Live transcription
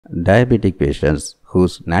diabetic patients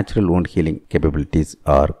whose natural wound healing capabilities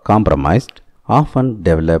are compromised often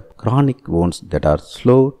develop chronic wounds that are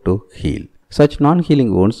slow to heal. Such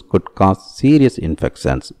non-healing wounds could cause serious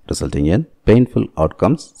infections, resulting in painful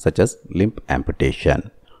outcomes such as limb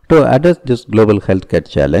amputation. To address this global healthcare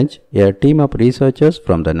challenge, a team of researchers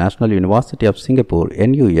from the National University of Singapore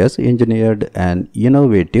 (NUS) engineered an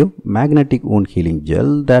innovative magnetic wound healing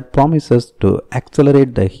gel that promises to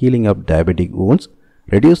accelerate the healing of diabetic wounds,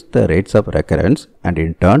 reduce the rates of recurrence, and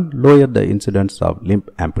in turn lower the incidence of limb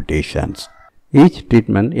amputations. Each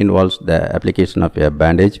treatment involves the application of a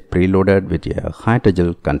bandage preloaded with a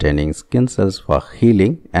hydrogel containing skin cells for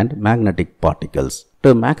healing and magnetic particles.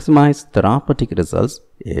 To maximize therapeutic results,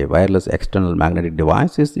 a wireless external magnetic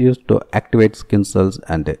device is used to activate skin cells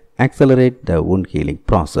and accelerate the wound healing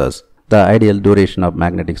process. The ideal duration of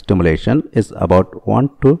magnetic stimulation is about 1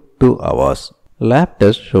 to 2 hours. Lab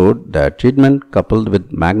tests showed that treatment coupled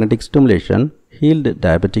with magnetic stimulation healed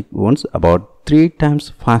diabetic wounds about 3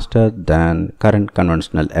 times faster than current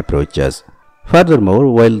conventional approaches. Furthermore,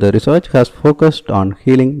 while the research has focused on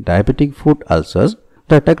healing diabetic foot ulcers,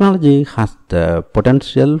 the technology has the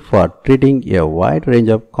potential for treating a wide range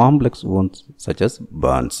of complex wounds such as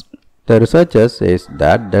burns. The researchers say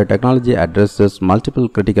that the technology addresses multiple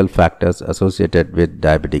critical factors associated with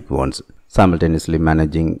diabetic wounds, simultaneously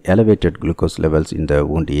managing elevated glucose levels in the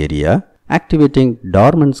wound area, activating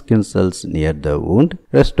dormant skin cells near the wound,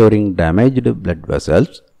 restoring damaged blood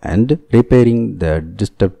vessels, and repairing the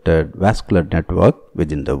disrupted vascular network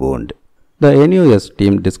within the wound. The NUS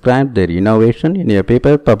team described their innovation in a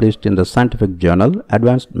paper published in the scientific journal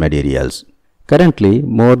Advanced Materials. Currently,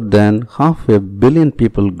 more than 500 million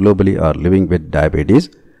people globally are living with diabetes,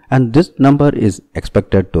 and this number is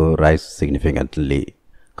expected to rise significantly.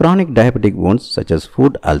 Chronic diabetic wounds such as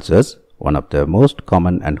foot ulcers, one of the most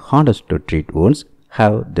common and hardest to treat wounds,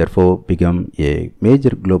 have therefore become a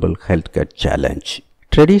major global healthcare challenge.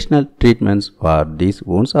 Traditional treatments for these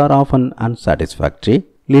wounds are often unsatisfactory,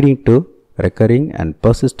 leading to recurring and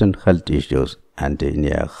persistent health issues, and in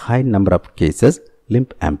a high number of cases, limb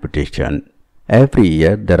amputation. Every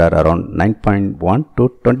year, there are around 9.1 to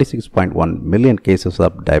 26.1 million cases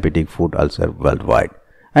of diabetic foot ulcer worldwide,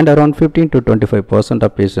 and around 15 to 25%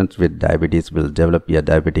 of patients with diabetes will develop a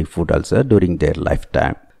diabetic foot ulcer during their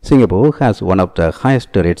lifetime. Singapore has one of the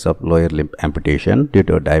highest rates of lower limb amputation due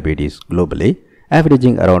to diabetes globally,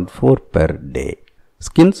 averaging around 4 per day.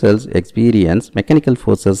 Skin cells experience mechanical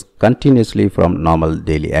forces continuously from normal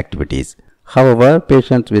daily activities. However,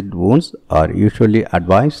 patients with wounds are usually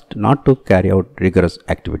advised not to carry out rigorous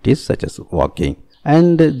activities such as walking,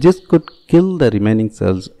 and this could kill the remaining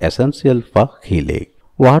cells essential for healing.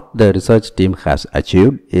 What the research team has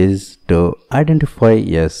achieved is to identify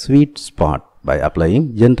a sweet spot by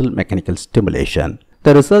applying gentle mechanical stimulation.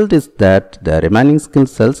 The result is that the remaining skin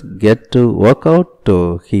cells get to work out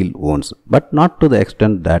to heal wounds, but not to the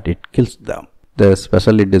extent that it kills them. The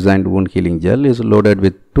specially designed wound healing gel is loaded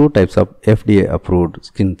with 2 types of FDA-approved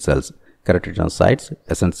skin cells: keratinocytes,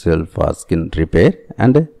 essential for skin repair,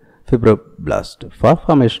 and fibroblasts for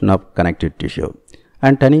formation of connective tissue,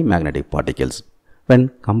 and tiny magnetic particles. When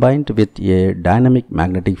combined with a dynamic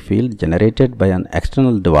magnetic field generated by an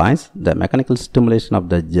external device, the mechanical stimulation of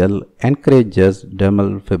the gel encourages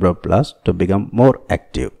dermal fibroblasts to become more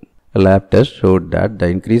active. A lab test showed that the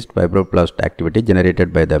increased fibroblast activity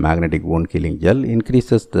generated by the magnetic wound healing gel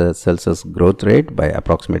increases the cells' growth rate by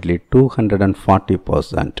approximately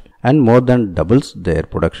 240% and more than doubles their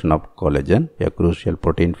production of collagen, a crucial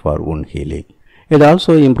protein for wound healing. It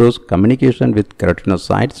also improves communication with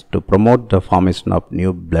keratinocytes to promote the formation of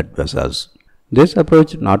new blood vessels. This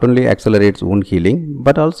approach not only accelerates wound healing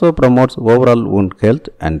but also promotes overall wound health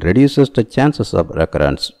and reduces the chances of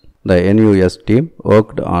recurrence. The NUS team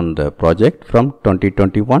worked on the project from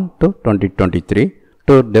 2021 to 2023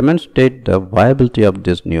 to demonstrate the viability of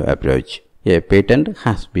this new approach. A patent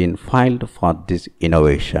has been filed for this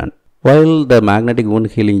innovation. While the magnetic wound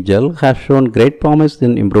healing gel has shown great promise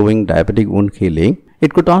in improving diabetic wound healing,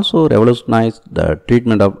 it could also revolutionize the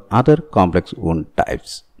treatment of other complex wound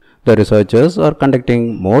types. The researchers are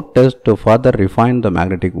conducting more tests to further refine the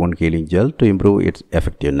magnetic wound healing gel to improve its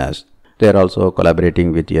effectiveness. They are also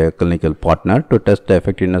collaborating with a clinical partner to test the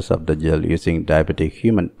effectiveness of the gel using diabetic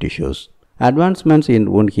human tissues. Advancements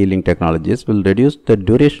in wound healing technologies will reduce the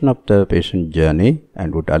duration of the patient journey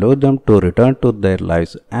and would allow them to return to their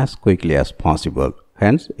lives as quickly as possible,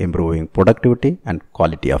 hence improving productivity and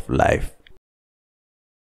quality of life.